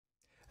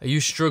Are you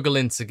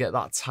struggling to get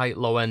that tight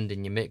low end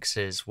in your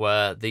mixes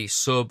where the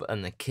sub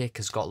and the kick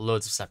has got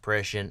loads of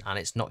separation and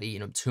it's not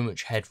eating up too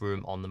much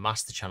headroom on the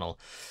master channel?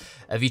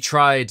 Have you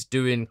tried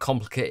doing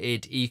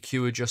complicated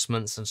EQ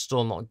adjustments and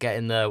still not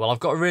getting there? Well, I've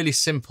got a really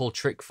simple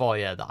trick for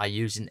you that I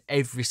use in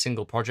every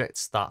single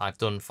project that I've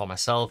done for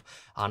myself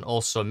and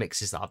also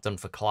mixes that I've done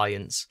for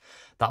clients.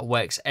 That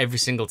works every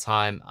single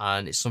time,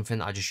 and it's something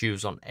that I just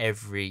use on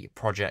every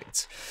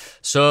project.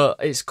 So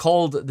it's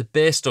called the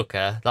bass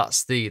ducker.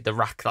 That's the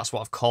rack. That's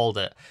what I've called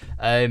it.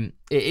 It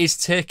is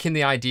taking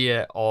the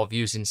idea of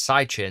using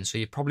sidechain. So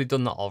you've probably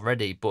done that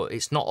already, but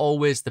it's not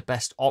always the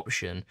best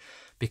option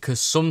because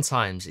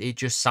sometimes it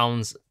just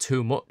sounds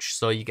too much.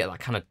 So you get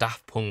that kind of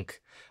Daft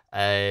Punk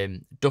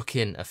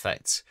ducking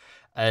effect.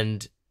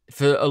 And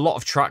for a lot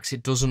of tracks,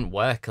 it doesn't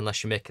work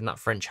unless you're making that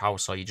French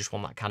house or you just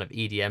want that kind of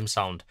EDM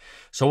sound.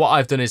 So what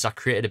I've done is I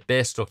created a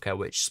bass ducker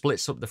which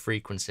splits up the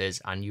frequencies,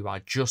 and you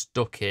are just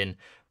ducking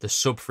the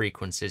sub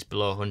frequencies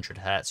below 100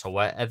 Hertz or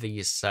wherever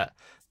you set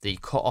the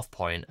cutoff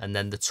point, and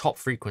then the top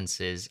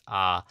frequencies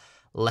are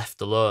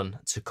left alone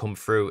to come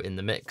through in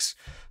the mix.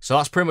 So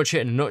that's pretty much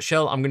it in a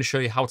nutshell. I'm going to show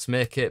you how to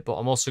make it, but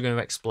I'm also going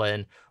to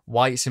explain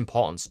why it's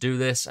important to do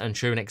this and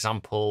show you an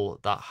example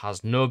that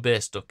has no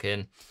bass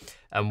ducking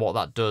and what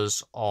that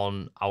does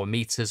on our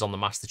meters on the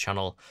master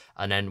channel,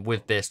 and then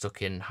with bass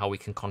ducking how we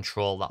can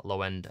control that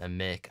low end and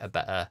make a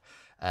better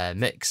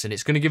mix. And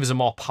it's going to give us a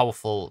more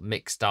powerful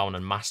mix down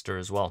and master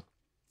as well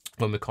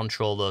when we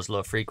control those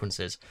low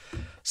frequencies.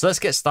 So let's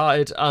get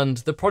started. And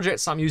the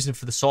projects I'm using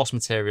for the source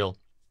material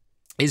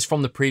is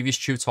from the previous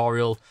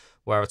tutorial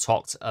where I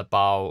talked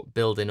about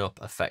building up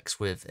effects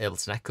with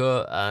Ableton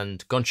Echo,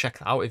 and go and check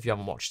that out if you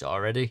haven't watched it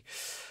already.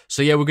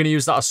 So yeah, we're going to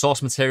use that as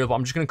source material, but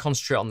I'm just going to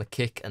concentrate on the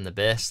kick and the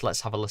bass.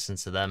 Let's have a listen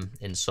to them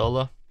in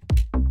solo.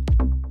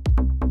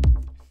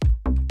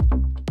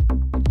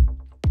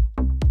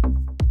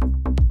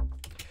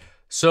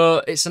 So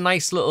it's a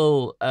nice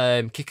little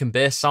kick and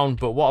bass sound,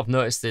 but what I've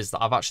noticed is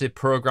that I've actually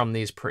programmed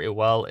these pretty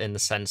well in the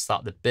sense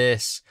that the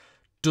bass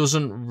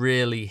doesn't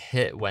really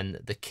hit when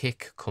the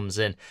kick comes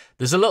in.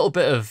 There's a little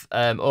bit of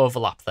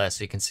overlap there,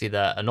 so you can see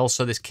there, and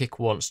also this kick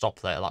won't stop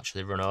there, it'll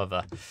actually run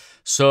over.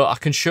 So I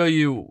can show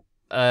you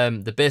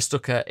the bass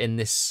ducker in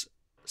this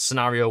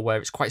scenario where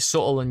it's quite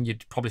subtle and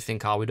you'd probably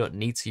think, oh, we don't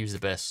need to use the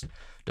bass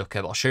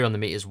ducker, but I'll show you on the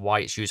meters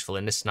why it's useful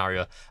in this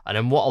scenario. And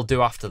then what I'll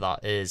do after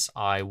that is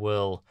I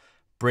will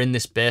bring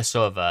this bass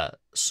over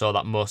so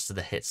that most of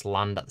the hits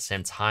land at the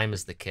same time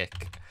as the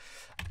kick.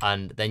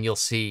 And then you'll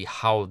see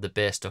how the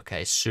bass ducker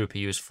is super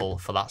useful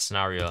for that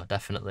scenario,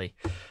 definitely.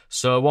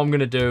 So what I'm going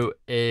to do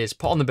is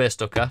put on the bass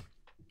ducker,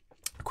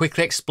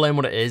 quickly explain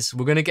what it is.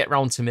 We're going to get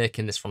round to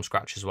making this from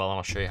scratch as well, and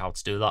I'll show you how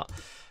to do that.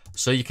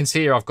 So you can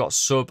see here I've got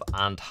sub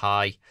and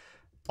high.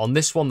 On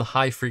this one, the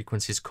high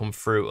frequencies come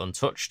through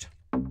untouched,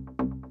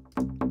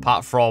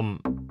 apart from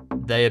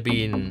they are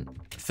being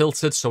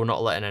filtered, so we're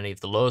not letting any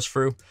of the lows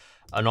through.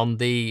 And on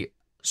the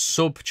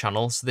sub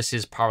channels, this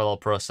is parallel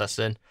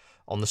processing.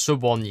 On the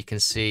sub one, you can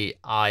see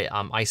I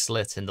am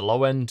isolating the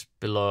low end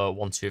below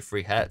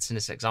 123 Hertz in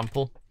this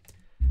example.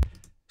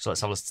 So let's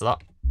have a listen to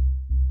that.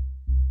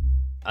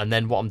 And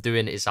then what I'm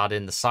doing is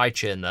adding the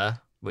sidechain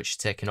there, which is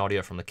taking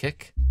audio from the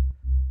kick.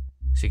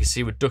 So you can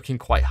see we're ducking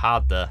quite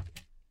hard there.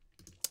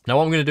 Now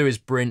what I'm going to do is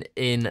bring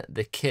in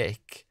the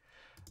kick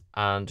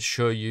and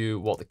show you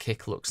what the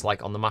kick looks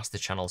like on the master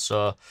channel.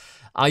 So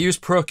I use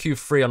Pro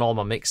Q3 on all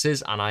my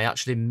mixes, and I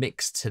actually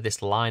mix to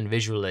this line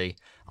visually.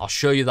 I'll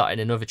show you that in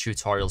another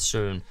tutorial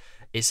soon.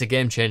 It's a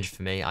game changer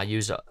for me. I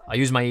use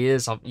my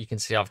ears. You can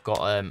see I've got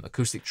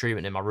acoustic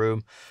treatment in my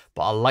room,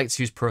 but I like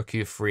to use Pro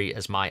Q3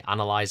 as my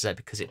analyzer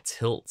because it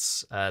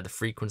tilts the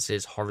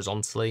frequencies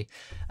horizontally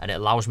and it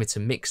allows me to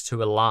mix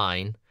to a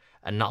line,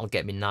 and that'll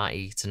get me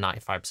 90 to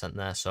 95%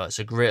 there. So it's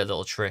a great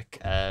little trick.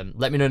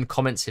 Let me know in the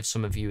comments if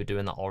some of you are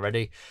doing that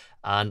already.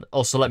 And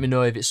also let me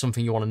know if it's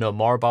something you want to know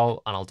more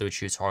about, and I'll do a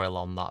tutorial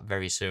on that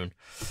very soon.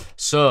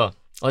 So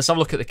let's have a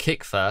look at the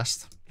kick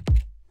first.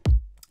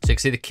 So you can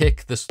see the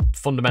kick, the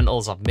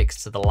fundamentals I've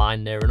mixed to the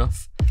line near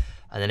enough.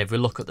 And then if we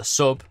look at the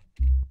sub,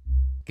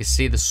 you can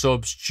see the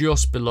subs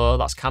just below.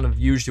 That's kind of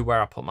usually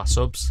where I put my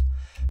subs.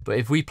 But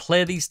if we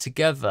play these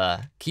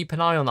together, keep an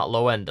eye on that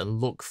low end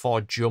and look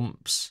for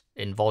jumps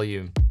in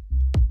volume.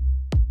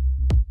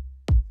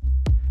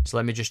 So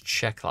let me just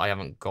check that I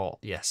haven't got,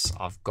 yes,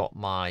 I've got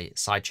my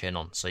sidechain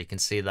on. So you can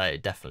see that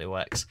it definitely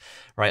works.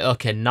 Right,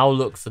 okay, now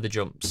look for the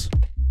jumps.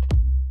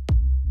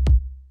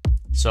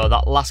 So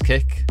that last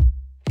kick,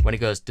 when it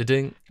goes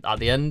da-ding at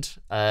the end,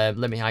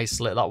 let me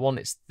isolate that one.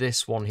 It's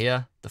this one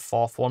here, the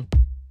fourth one.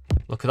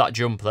 Look at that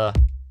jump there.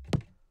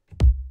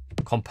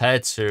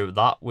 Compared to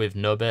that with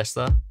no bass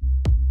there.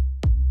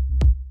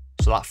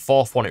 So that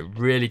fourth one, it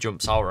really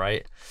jumps out,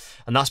 right?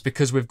 And that's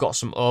because we've got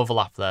some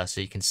overlap there. So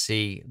you can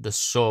see the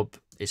sub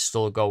is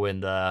still going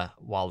there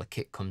while the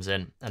kick comes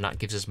in, and that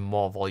gives us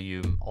more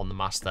volume on the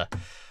master.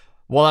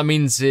 What that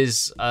means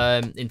is,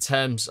 in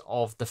terms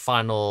of the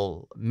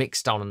final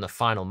mix down and the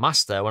final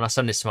master, when I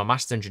send this to my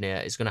master engineer,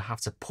 it's going to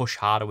have to push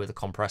harder with the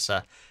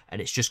compressor,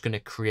 and it's just going to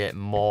create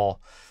more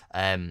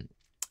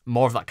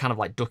more of that kind of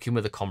like ducking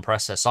with the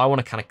compressor. So I want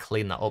to kind of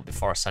clean that up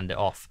before I send it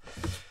off.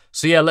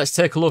 So yeah, let's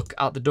take a look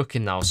at the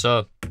ducking now.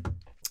 So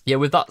yeah,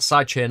 with that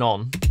sidechain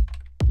on,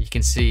 you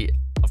can see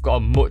I've got a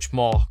much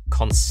more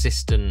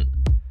consistent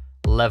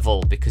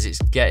level because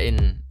it's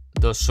getting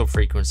those sub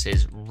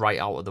frequencies right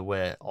out of the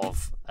way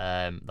of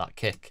that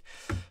kick.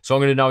 So what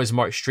I'm going to do now is a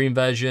more extreme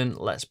version.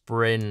 Let's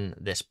bring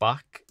this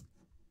back.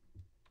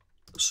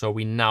 So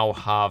we now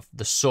have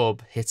the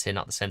sub hitting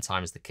at the same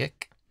time as the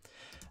kick.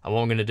 And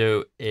what I'm going to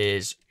do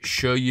is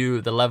show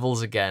you the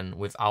levels again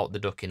without the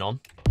ducking on.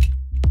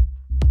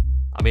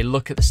 I mean,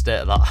 look at the state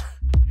of that.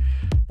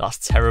 That's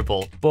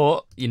terrible.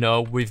 But, you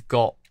know, we've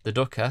got the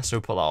ducker, so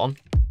we put that on.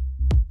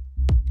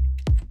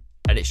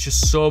 And it's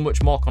just so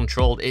much more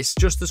controlled. It's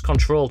just as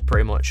controlled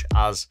pretty much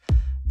as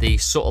the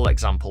subtle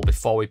example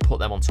before we put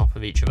them on top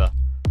of each other.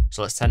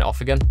 So let's turn it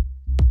off again.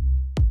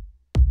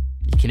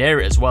 You can hear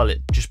it as well.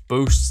 It just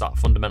boosts that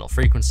fundamental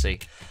frequency.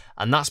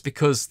 And that's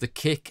because the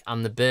kick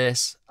and the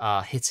bass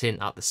are hitting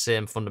at the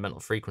same fundamental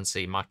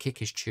frequency. My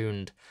kick is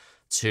tuned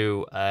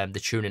to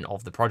the tuning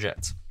of the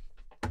project.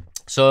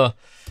 So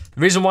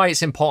the reason why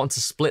it's important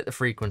to split the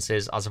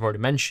frequencies, as I've already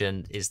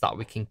mentioned, is that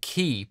we can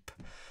keep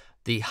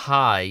the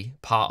high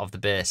part of the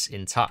bass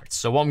intact.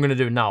 So what I'm going to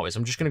do now is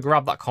I'm just going to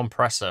grab that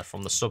compressor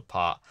from the sub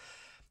part,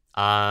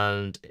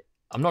 and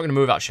I'm not going to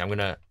move actually. I'm going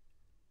to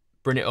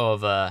bring it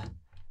over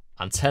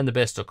and turn the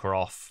bass ducker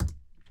off.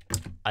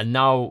 And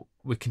now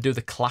we can do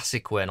the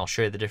classic way, and I'll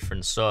show you the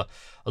difference. So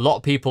a lot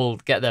of people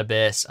get their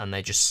bass and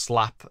they just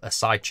slap a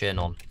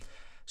sidechain on.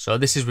 So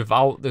this is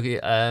without the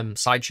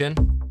sidechain.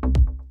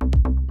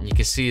 And you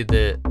can see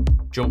the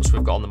jumps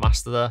we've got on the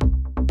master there.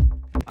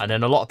 And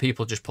then a lot of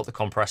people just put the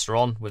compressor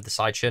on with the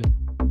sidechain.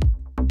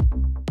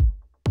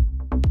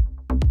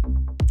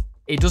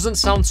 It doesn't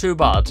sound too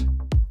bad,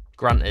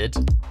 granted,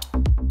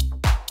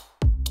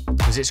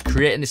 because it's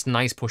creating this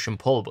nice push and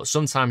pull, but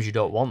sometimes you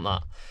don't want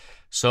that.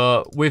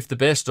 So with the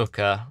bass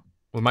ducker,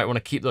 we might want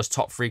to keep those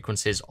top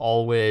frequencies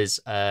always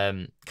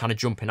kind of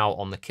jumping out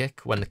on the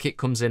kick. When the kick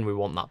comes in, we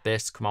want that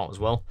bass to come out as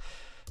well.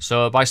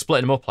 So by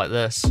splitting them up like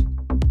this,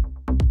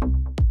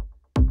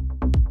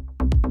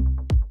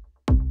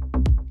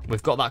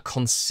 we've got that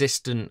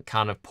consistent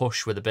kind of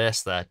push with the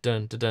bass there,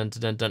 dun, dun, dun,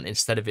 dun, dun, dun,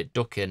 instead of it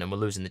ducking and we're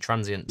losing the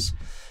transients.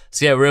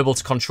 So yeah, we're able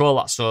to control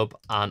that sub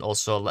and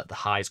also let the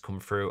highs come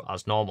through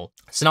as normal.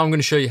 So now I'm going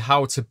to show you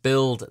how to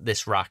build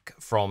this rack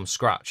from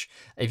scratch.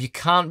 If you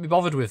can't be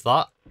bothered with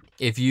that,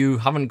 if you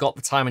haven't got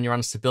the time on your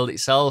hands to build it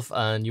yourself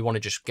and you want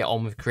to just get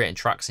on with creating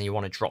tracks and you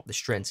want to drop this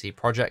straight into your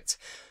project,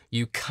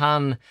 you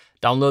can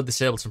download this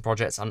Ableton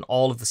project and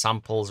all of the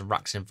samples and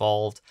racks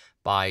involved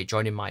by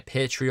joining my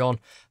Patreon.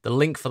 The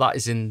link for that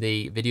is in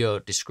the video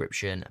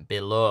description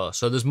below.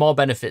 So there's more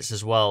benefits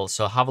as well.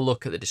 So have a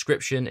look at the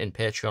description in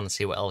Patreon and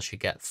see what else you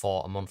get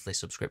for a monthly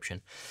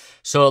subscription.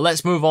 So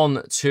let's move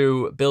on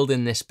to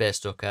building this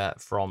bass ducker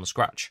from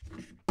scratch.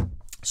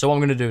 So what I'm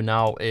going to do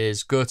now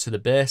is go to the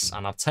bass,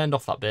 and I've turned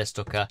off that bass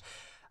ducker.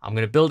 I'm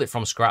going to build it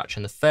from scratch,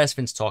 and the first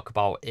thing to talk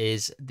about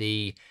is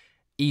the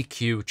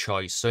EQ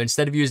choice. So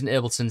instead of using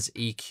Ableton's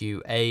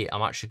EQ8,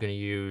 I'm actually going to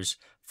use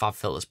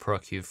FabFilter's Pro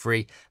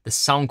Q3. The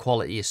sound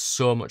quality is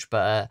so much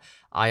better.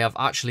 I have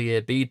actually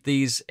A/B'd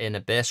these in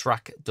a bass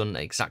rack, done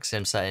the exact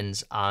same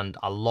settings, and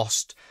I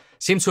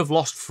seem to have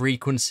lost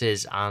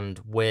frequencies and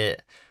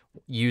weight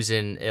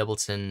using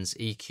Ableton's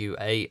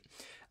EQ8.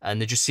 And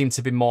there just seem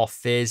to be more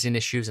phasing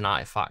issues and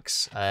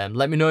artifacts.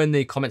 Let me know in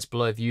the comments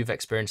below if you've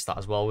experienced that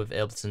as well with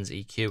Ableton's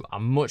EQ. I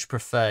much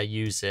prefer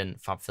using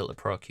FabFilter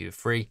Pro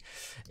Q3.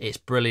 It's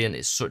brilliant.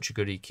 It's such a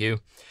good EQ.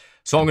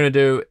 So what I'm going to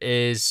do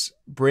is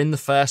bring the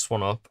first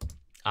one up,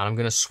 and I'm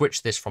going to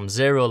switch this from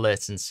 0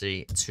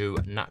 latency to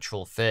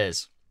natural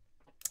phase.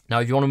 Now,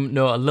 if you want to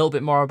know a little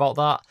bit more about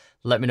that,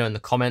 let me know in the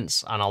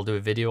comments and I'll do a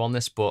video on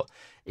this. But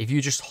if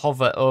you just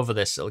hover over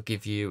this, it'll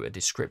give you a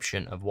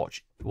description of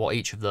what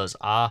each of those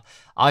are.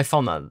 I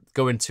found that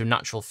going to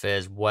natural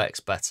phase works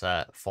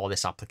better for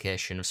this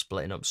application of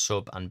splitting up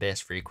sub and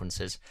bass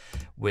frequencies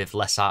with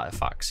less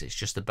artifacts. It's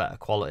just a better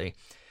quality.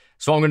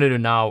 So what I'm going to do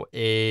now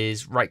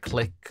is right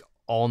click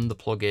on the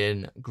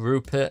plugin,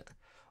 group it,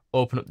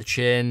 open up the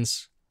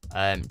chains,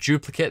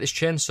 duplicate this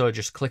chain. So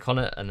just click on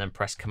it and then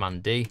press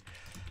Command D.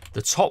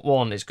 The top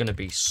one is going to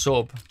be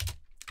sub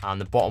and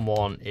the bottom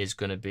one is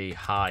going to be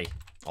high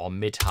or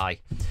mid-high.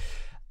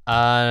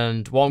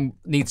 And what I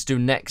need to do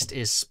next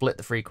is split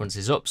the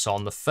frequencies up. So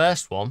on the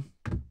first one,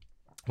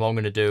 what I'm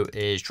going to do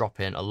is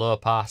drop in a low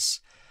pass.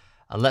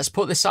 And let's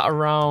put this at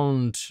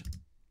around,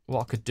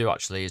 what I could do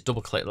actually is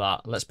double click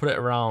that. Let's put it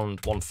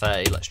around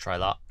 130. Let's try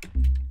that.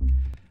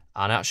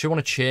 And I actually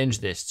want to change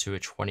this to a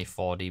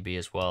 24 dB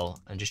as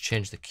well and just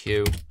change the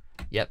Q.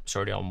 Yep, it's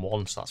already on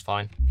 1, so that's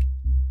fine.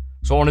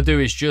 So what I want to do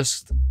is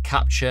just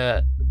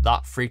capture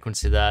that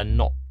frequency there,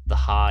 not the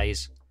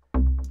highs.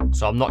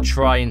 So I'm not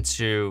trying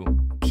to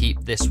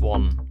keep this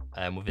one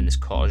within this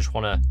cut. I just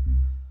want to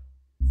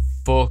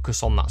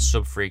focus on that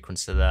sub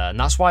frequency there. And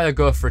that's why I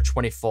go for a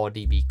 24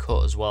 dB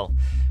cut as well,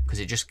 because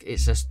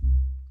it's a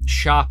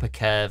sharper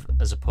curve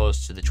as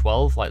opposed to the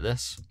 12 like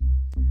this,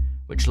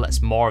 which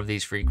lets more of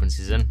these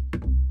frequencies in.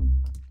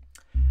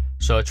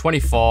 So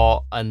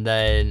 24, and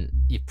then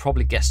you've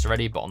probably guessed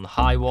already, but on the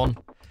high one,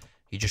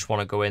 you just want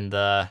to go in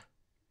there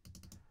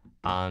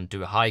and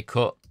do a high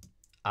cut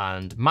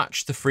and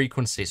match the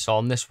frequency. So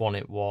on this one,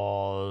 it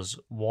was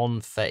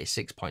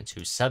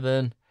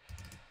 136.27.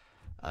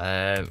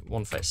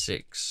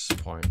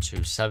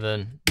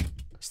 136.27.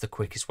 That's the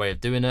quickest way of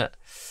doing it.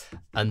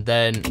 And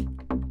then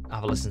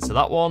have a listen to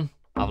that one.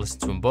 Have a listen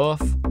to them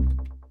both.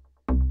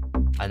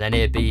 And then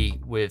A/B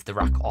with the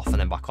rack off and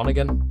then back on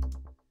again.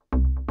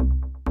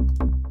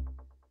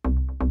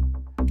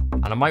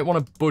 And I might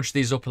want to budge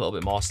these up a little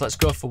bit more. So let's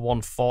go for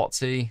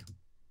 140.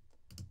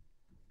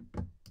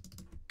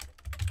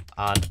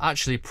 And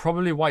actually,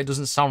 probably why it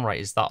doesn't sound right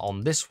is that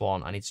on this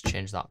one, I need to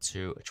change that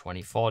to a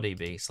 24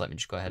 dB. So let me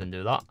just go ahead and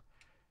do that.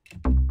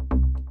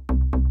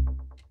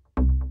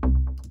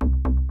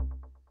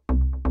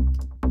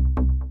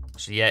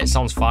 So yeah, it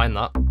sounds fine,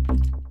 that.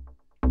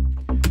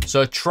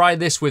 So try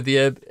this with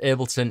the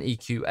Ableton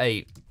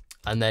EQ8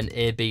 and then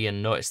A/B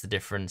and notice the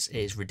difference. It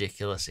is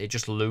ridiculous. It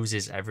just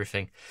loses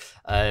everything.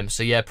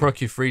 So yeah, Pro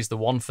Q3 is the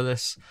one for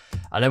this.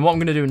 And then what I'm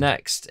going to do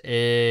next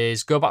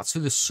is go back to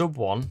the sub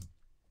one.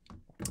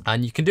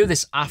 And you can do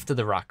this after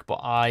the rack, but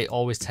I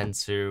always tend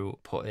to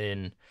put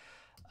in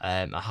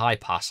a high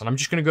pass. And I'm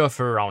just going to go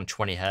for around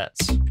 20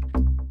 hertz,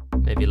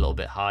 maybe a little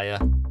bit higher.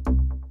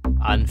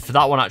 And for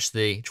that one,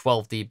 actually,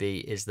 12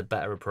 dB is the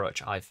better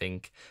approach, I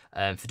think,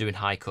 for doing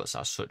high cuts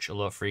at such a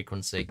low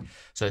frequency.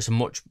 So it's a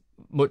much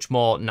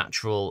more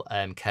natural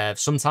curve.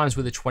 Sometimes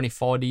with a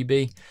 24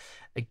 dB,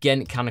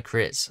 again, it kind of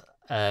creates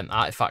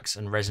artifacts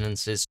and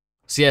resonances.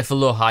 So yeah, for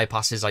low high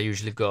passes, I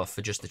usually go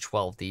for just the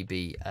 12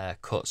 dB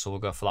cut. So we'll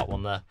go for that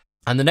one there.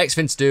 And the next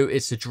thing to do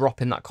is to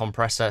drop in that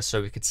compressor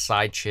so we could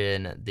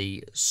sidechain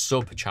the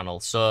sub channel.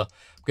 So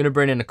I'm going to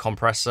bring in a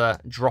compressor,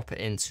 drop it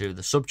into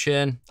the sub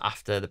chain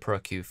after the Pro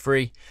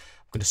Q3. I'm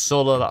going to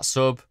solo that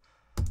sub,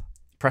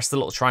 press the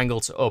little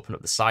triangle to open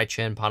up the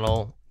sidechain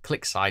panel,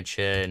 click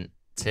sidechain,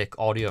 take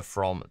audio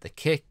from the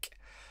kick,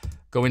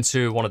 go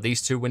into one of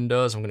these two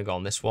windows. I'm going to go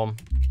on this one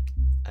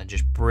and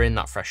just bring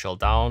that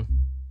threshold down.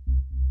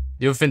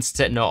 The other thing to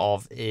take note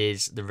of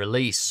is the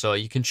release. So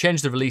you can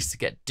change the release to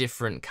get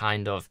different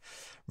kind of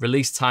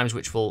release times,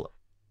 which will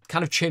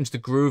kind of change the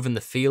groove and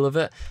the feel of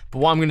it. But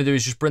what I'm going to do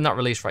is just bring that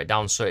release right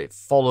down so it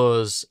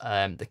follows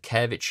the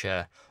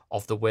curvature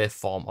of the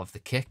waveform of the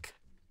kick.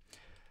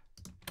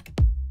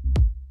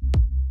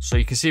 So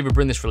you can see if we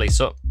bring this release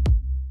up,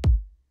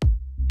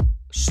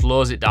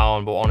 slows it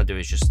down, but what I want to do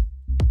is just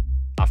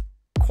have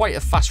quite a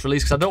fast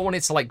release because I don't want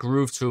it to like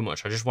groove too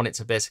much. I just want it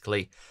to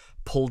basically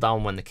pull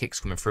down when the kick's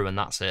coming through, and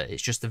that's it.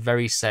 It's just a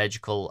very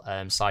surgical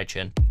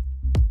sidechain.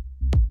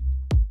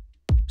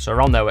 So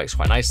around there works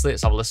quite nicely.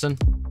 Let's have a listen.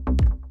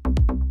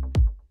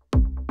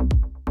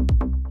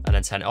 And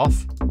then turn it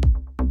off.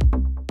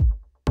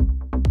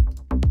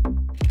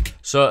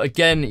 So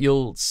again,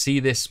 you'll see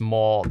this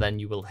more than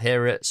you will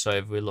hear it. So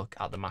if we look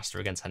at the master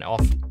again, turn it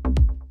off.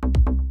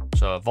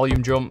 So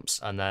volume jumps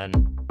and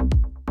then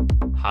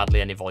hardly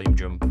any volume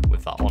jump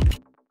with that one.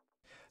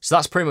 So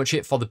that's pretty much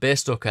it for the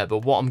bass stoker,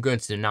 but what I'm going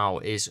to do now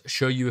is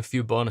show you a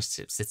few bonus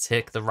tips to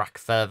take the rack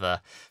further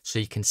so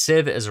you can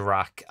save it as a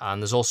rack,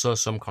 and there's also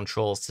some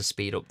controls to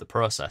speed up the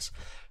process.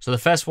 So the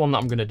first one that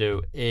I'm going to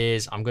do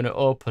is I'm going to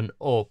open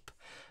up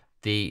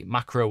the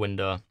macro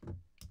window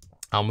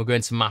and we're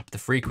going to map the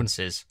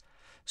frequencies.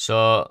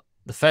 So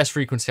the first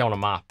frequency I want to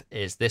map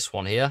is this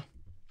one here.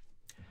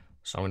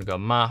 So I'm going to go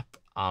map,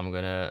 I'm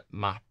going to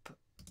map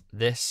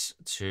this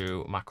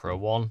to macro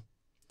 1.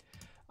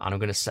 And I'm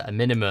going to set a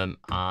minimum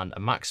and a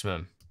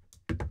maximum.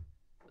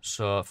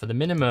 So for the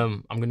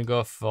minimum, I'm going to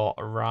go for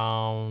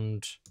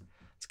around,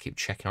 let's keep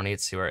checking on here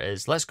to see where it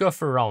is. Let's go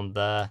for around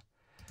there.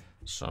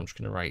 So I'm just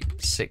going to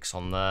write 6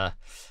 on there.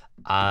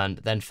 And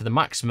then for the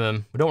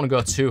maximum, we don't want to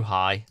go too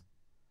high.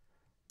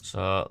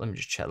 So let me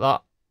just check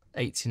that.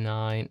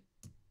 89.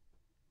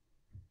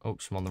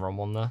 Oops, I'm on the wrong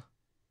one there.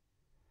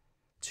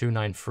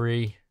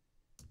 293.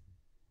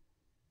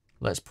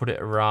 Let's put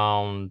it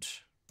around.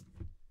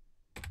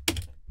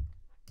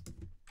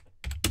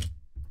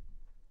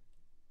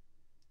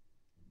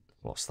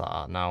 What's that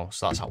at now?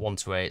 So that's at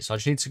 128. So I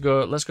just need to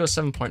go, let's go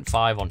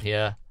 7.5 on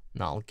here.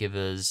 And that'll give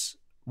us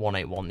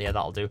 181. Yeah,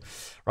 that'll do.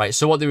 Right,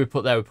 so what did we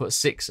put there? We put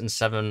 6 and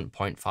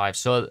 7.5.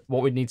 So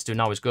what we need to do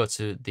now is go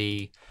to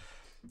the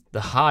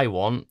high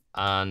one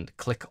and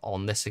click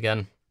on this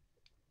again.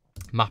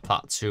 Map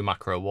that to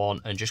macro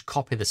 1 and just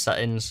copy the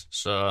settings.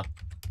 So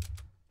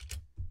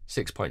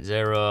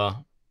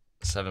 6.0,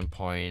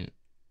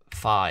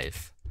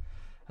 7.5.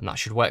 And that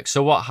should work.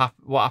 So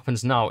what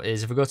happens now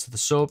is if we go to the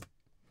sub,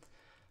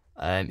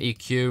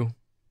 EQ,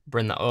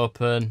 bring that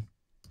open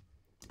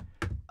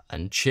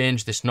and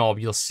change this knob,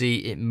 you'll see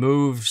it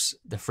moves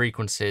the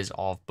frequencies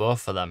of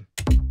both of them.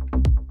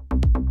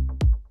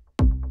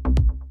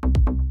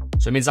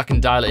 So it means I can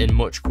dial it in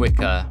much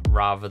quicker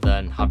rather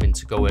than having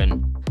to go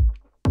in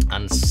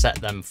and set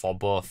them for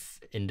both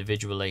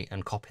individually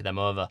and copy them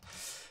over.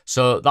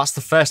 So that's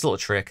the first little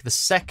trick. The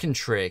second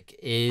trick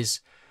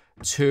is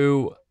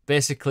to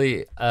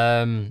basically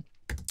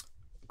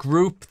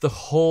group the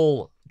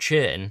whole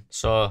chain.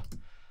 So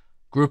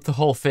group the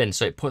whole thing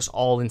so it puts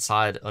all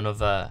inside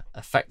another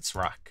effects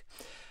rack.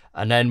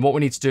 And then what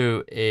we need to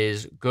do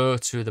is go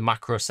to the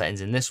macro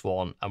settings in this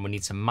one, and we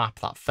need to map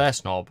that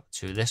first knob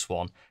to this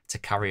one to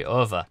carry it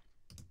over.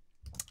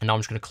 And now I'm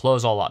just going to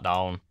close all that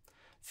down.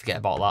 Forget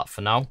about that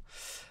for now.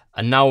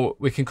 And now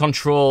we can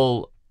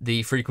control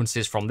the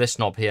frequencies from this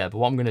knob here. But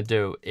what I'm going to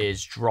do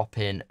is drop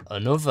in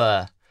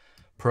another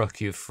Pro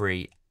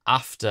Q3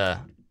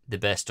 after the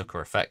bass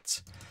ducker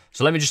effect.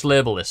 So let me just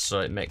label this so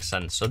it makes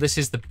sense. So this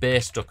is the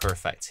bass ducker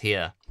effect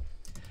here.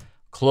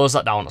 Close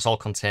that down. It's all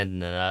contained in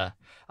there.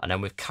 And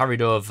then we've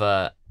carried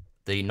over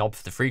the knob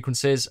for the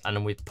frequencies, and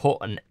then we've put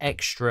an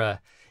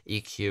extra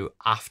EQ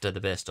after the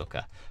bass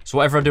ducker. So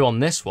whatever I do on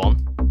this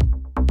one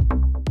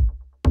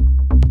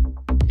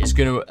is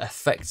going to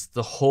affect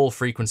the whole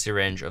frequency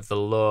range of the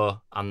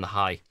low and the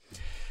high.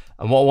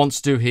 And what I want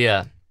to do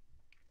here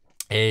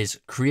is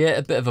create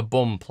a bit of a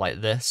bump like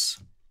this.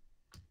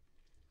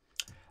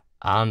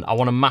 And I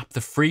want to map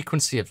the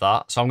frequency of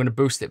that. So I'm going to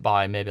boost it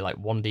by maybe like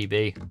 1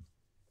 dB.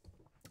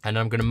 And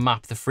I'm going to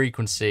map the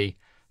frequency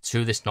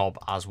to this knob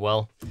as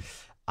well.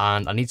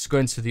 And I need to go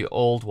into the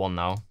old one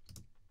now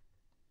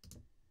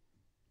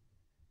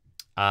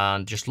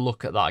and just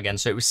look at that again.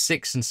 So it was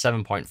 6 and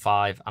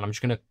 7.5, and I'm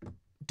just going to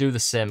do the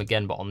same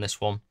again but on this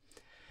one.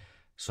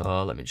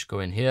 So let me just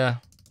go in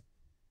here.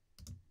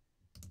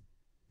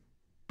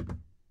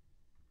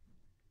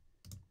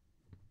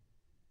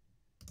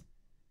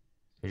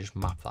 Let me just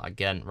map that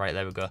again. Right,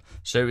 there we go.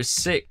 So it was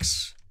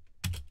 6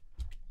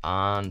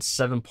 and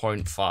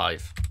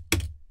 7.5.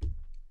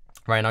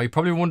 Right, now you're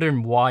probably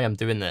wondering why I'm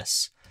doing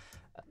this.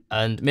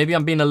 And maybe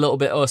I'm being a little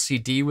bit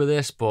OCD with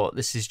this, but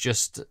this is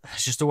just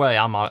the way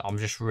I am. I'm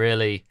just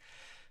really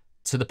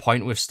to the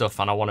point with stuff,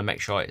 and I want to make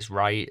sure it's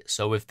right.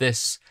 So with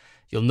this,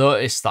 you'll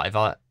notice that if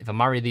I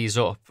marry these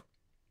up,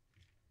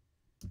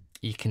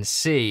 you can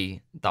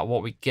see that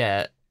what we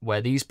get,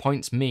 where these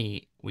points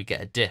meet, we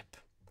get a dip.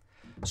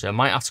 So I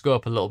might have to go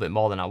up a little bit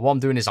more than that. What I'm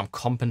doing is I'm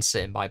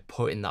compensating by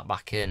putting that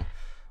back in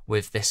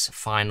with this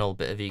final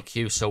bit of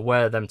EQ. So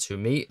where them two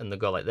meet and they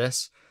go like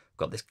this, I've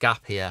got this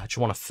gap here. I just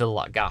want to fill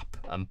that gap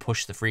and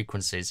push the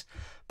frequencies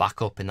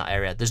back up in that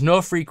area. There's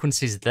no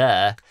frequencies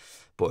there,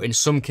 but in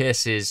some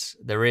cases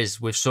there is.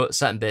 With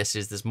certain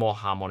basses, there's more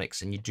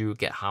harmonics, and you do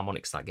get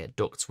harmonics that get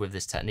ducked with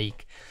this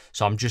technique.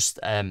 So I'm just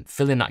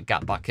filling that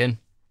gap back in.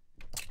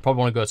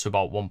 Probably want to go to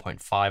about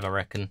 1.5, I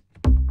reckon.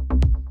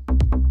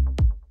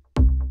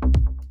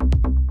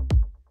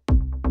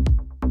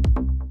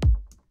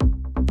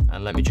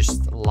 And let me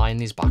just line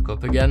these back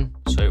up again.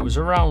 So it was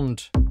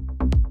around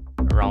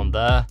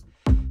there.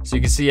 So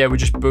you can see, yeah, we're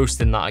just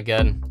boosting that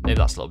again. Maybe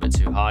that's a little bit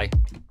too high.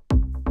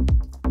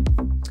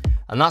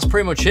 And that's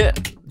pretty much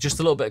it. Just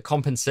a little bit of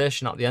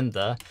compensation at the end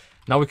there.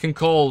 Now we can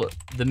call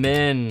the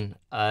main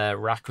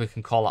rack, we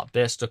can call that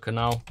bass ducker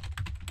now.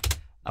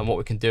 And what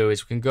we can do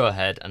is we can go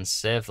ahead and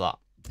save that.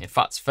 In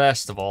fact,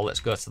 first of all,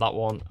 let's go to that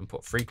one and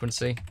put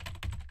frequency.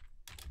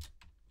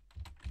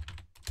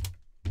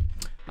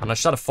 And I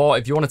just had a thought,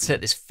 if you want to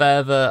take this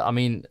further, I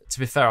mean, to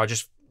be fair, I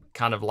just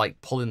kind of like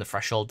pulling the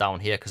threshold down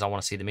here because I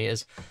want to see the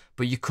meters.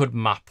 But you could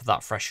map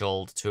that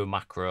threshold to a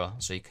macro,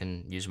 so you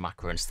can use a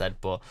macro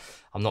instead. But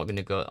I'm not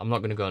gonna go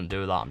and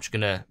do that. I'm just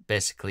gonna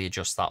basically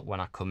adjust that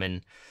when I come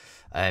in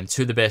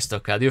to the bass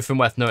ducker. The other thing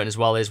worth noting as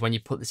well is when you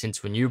put this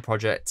into a new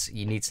project,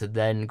 you need to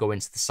then go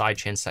into the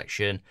sidechain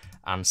section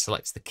and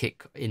select the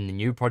kick in the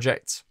new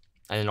project,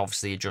 and then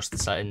obviously adjust the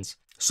settings.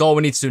 So all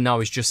we need to do now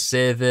is just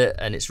save it,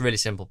 and it's a really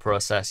simple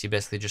process. You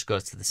basically just go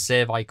to the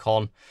save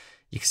icon.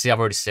 You can see I've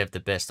already saved the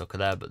bass ducker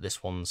there, but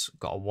this one's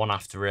got a 1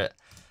 after it.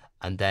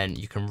 And then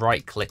you can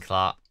right click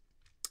that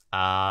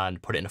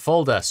and put it in a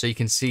folder. So you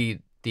can see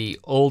the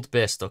old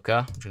bass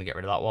ducker. I'm just gonna get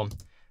rid of that one.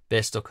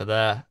 Bass ducker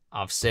there.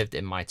 I've saved it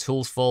in my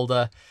tools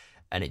folder.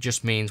 And it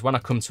just means when I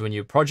come to a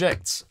new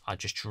project, I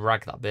just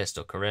drag that bass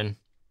ducker in.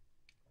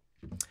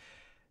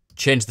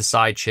 Change the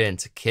side chain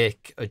to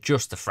kick,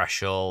 adjust the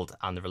threshold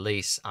and the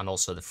release and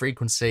also the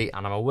frequency,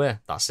 and I'm away.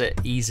 That's it,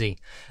 easy.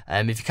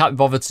 If you can't be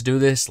bothered to do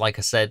this, like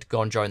I said,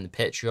 go and join the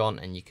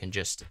Patreon and you can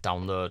just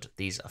download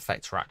these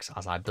effect racks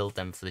as I build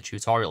them for the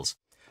tutorials.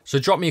 So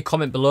drop me a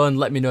comment below and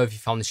let me know if you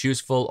found this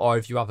useful, or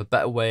if you have a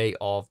better way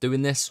of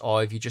doing this,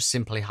 or if you just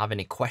simply have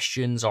any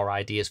questions or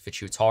ideas for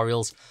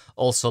tutorials.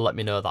 Also let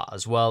me know that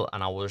as well,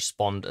 and I will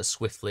respond as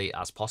swiftly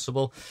as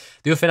possible.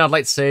 The other thing I'd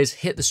like to say is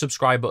hit the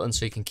subscribe button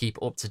so you can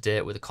keep up to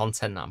date with the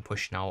content that I'm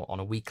pushing out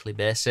on a weekly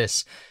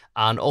basis.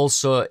 And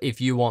also,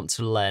 if you want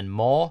to learn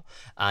more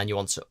and you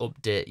want to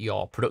update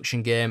your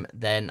production game,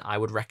 then I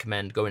would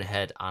recommend going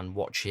ahead and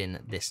watching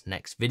this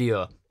next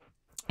video,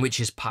 which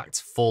is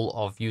packed full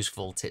of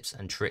useful tips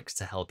and tricks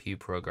to help you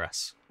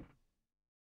progress.